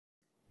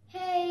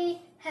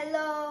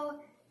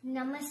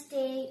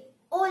namaste,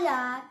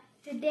 hola.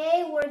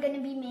 Today we're going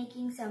to be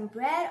making some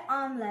bread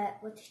omelet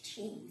with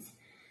cheese.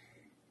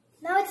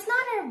 Now it's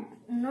not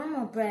a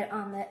normal bread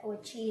omelet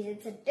with cheese,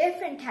 it's a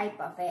different type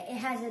of it. It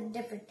has a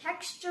different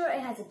texture,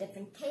 it has a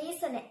different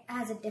taste, and it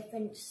has a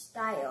different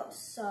style.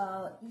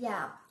 So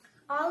yeah,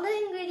 all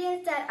the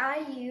ingredients that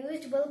I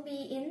used will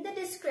be in the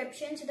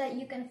description so that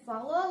you can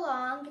follow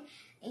along.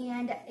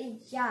 And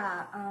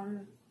yeah,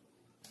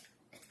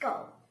 let's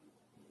go.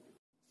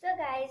 So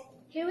guys,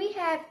 here we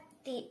have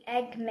the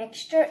egg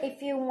mixture.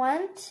 If you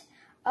want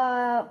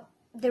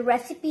the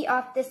recipe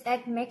of this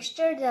egg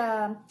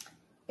mixture,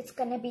 it's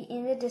gonna be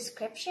in the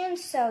description.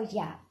 So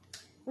yeah,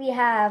 we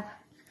have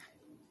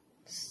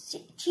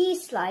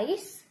cheese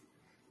slice.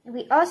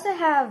 We also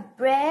have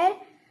bread,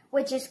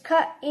 which is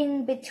cut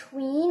in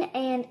between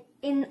and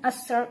in a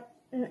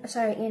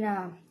in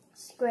a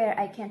square.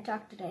 I can't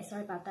talk today,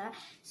 sorry about that.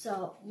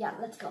 So yeah,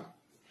 let's go.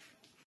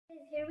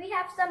 Here we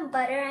have some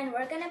butter, and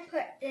we're gonna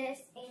put this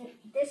in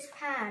this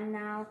pan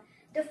now.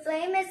 The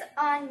flame is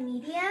on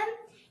medium,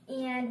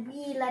 and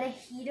we let it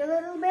heat a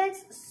little bit.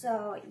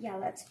 So yeah,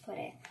 let's put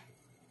it.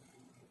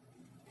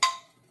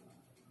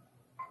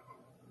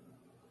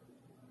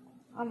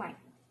 Oh my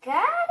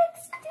God,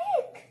 it's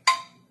thick.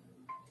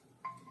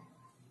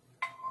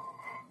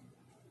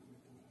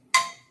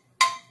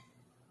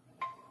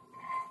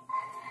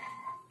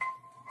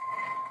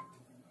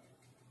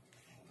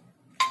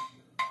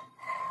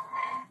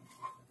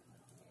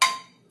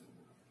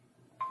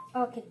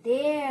 Okay,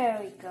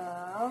 there we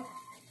go.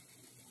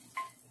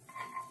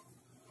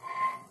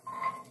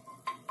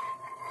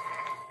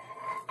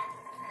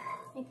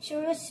 Make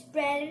sure to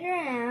spread it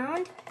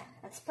around.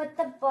 Let's put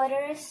the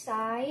butter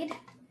aside.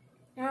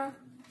 Now,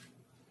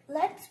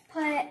 let's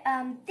put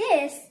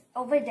this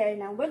over there.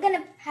 Now, we're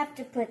gonna have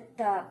to put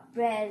the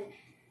bread,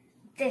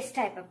 this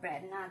type of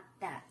bread, not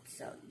that.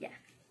 So, yeah.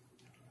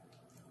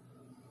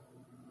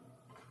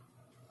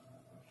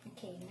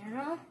 Okay,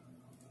 now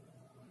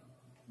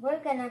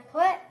we're gonna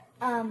put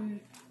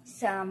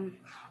some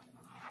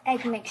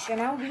egg mixture.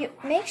 Now,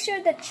 make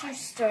sure that you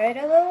stir it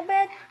a little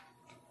bit.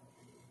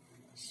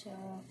 So,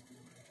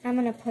 I'm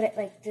gonna put it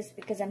like this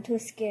because I'm too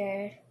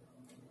scared.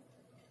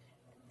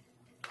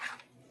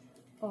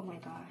 Oh my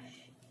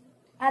gosh.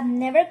 I've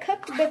never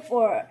cooked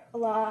before a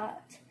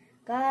lot.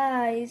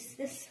 Guys,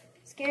 this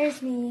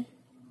scares me.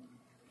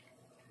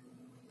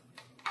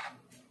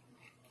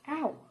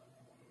 Ow.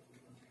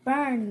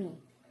 Burn me.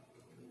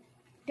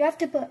 Do I have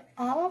to put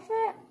all of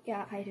it?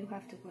 Yeah, I do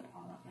have to put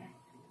all of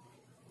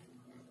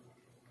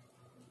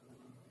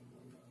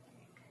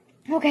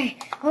it. Okay.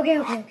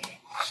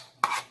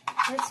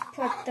 Let's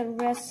put the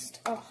rest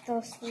of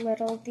those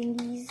little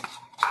thingies.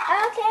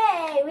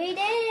 Okay, we did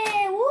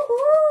it!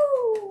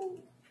 Woohoo!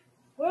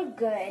 We're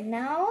good.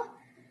 Now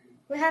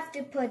we have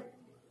to put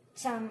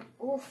some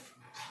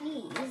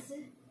cheese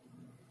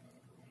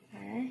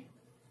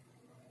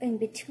in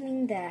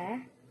between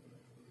there.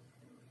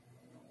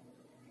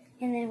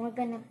 And then we're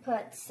gonna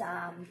put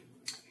some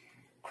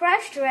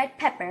crushed red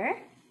pepper.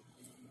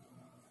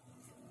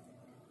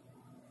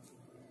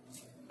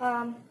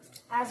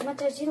 As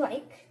much as you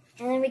like.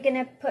 And then we're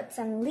gonna put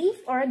some leaf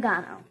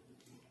oregano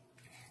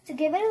to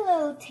give it a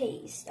little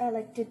taste. I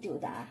like to do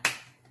that.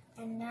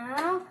 And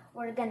now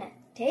we're gonna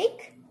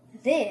take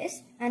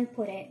this and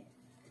put it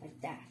like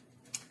that.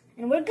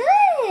 And we're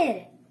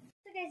good!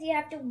 So guys, you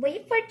have to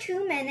wait for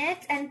 2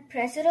 minutes and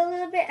press it a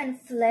little bit and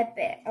flip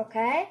it,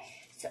 okay?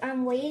 So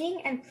I'm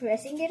waiting and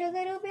pressing it a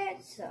little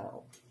bit,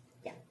 so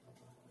yeah.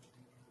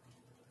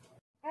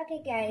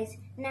 Okay guys,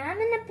 now I'm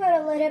gonna put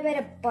a little bit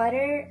of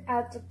butter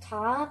at the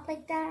top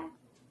like that.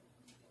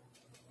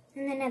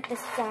 And then at the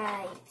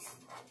sides.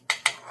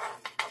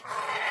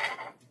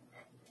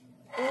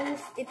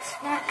 Oof, it's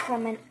not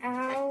coming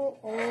out.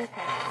 Okay.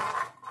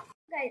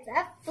 Guys,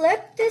 I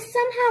flipped this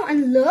somehow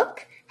and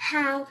look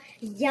how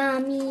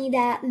yummy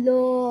that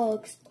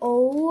looks.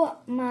 Oh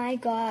my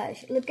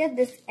gosh. Look at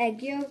this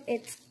egg yolk.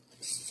 It's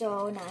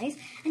so nice.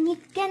 And you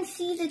can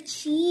see the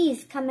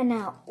cheese coming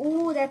out.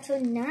 Oh, that's so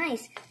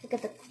nice. Look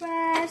at the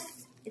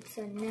crust. It's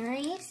so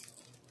nice.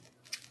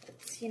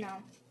 It's,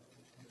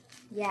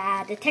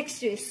 yeah, the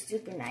texture is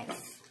super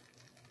nice.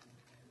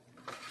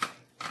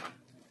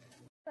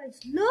 Guys,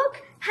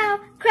 look how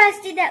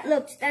crusty that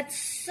looks. That's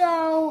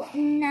so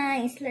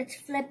nice. Let's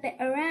flip it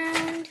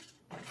around.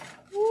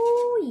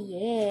 Oh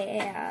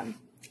yeah.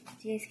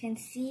 You guys can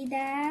see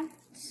that.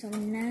 So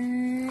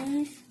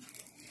nice.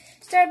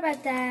 Sorry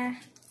about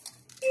that.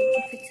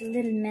 If it's a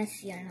little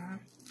messy or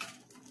not.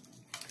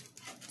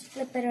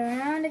 Flip it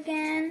around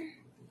again.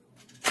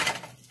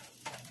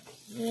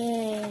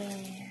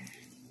 Yeah.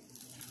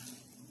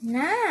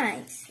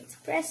 Nice.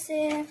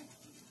 Expressive.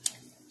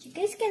 You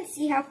guys can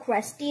see how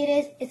crusty it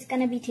is. It's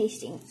gonna be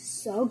tasting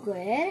so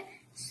good.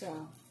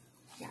 So,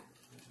 yeah.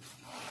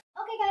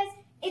 Okay guys,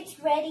 it's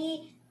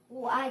ready.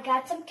 Ooh, I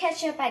got some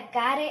ketchup. I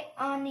got it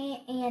on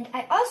it. And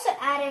I also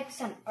added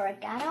some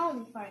oregano,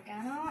 leaf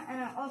oregano.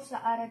 And I also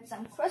added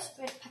some crushed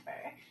red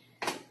pepper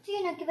to,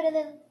 give it a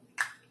little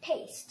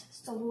taste.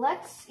 So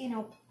let's,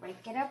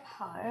 break it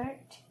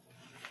apart.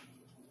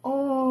 Oh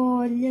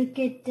Look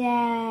at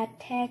that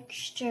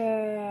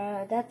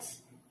texture.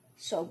 That's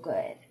so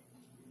good.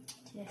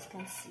 You guys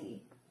can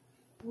see.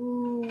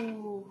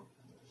 Ooh.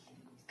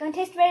 It's gonna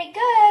taste very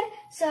good.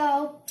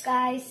 So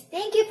guys,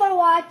 thank you for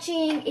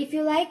watching. If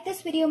you like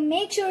this video,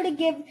 make sure to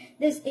give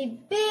this a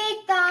big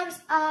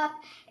thumbs up,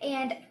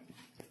 and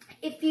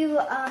if you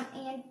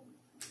and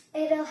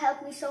it'll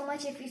help me so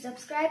much if you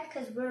subscribe,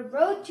 because we're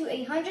road to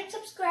 100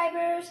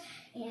 subscribers,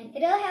 and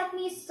it'll help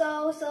me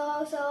so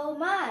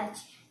much.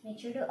 Make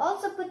sure to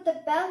also put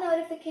the bell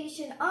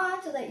notification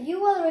on so that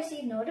you will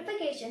receive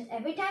notifications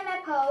every time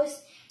I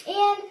post.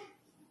 And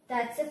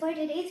that's it for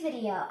today's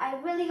video. I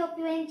really hope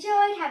you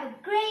enjoyed. Have a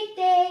great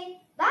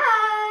day.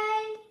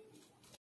 Bye!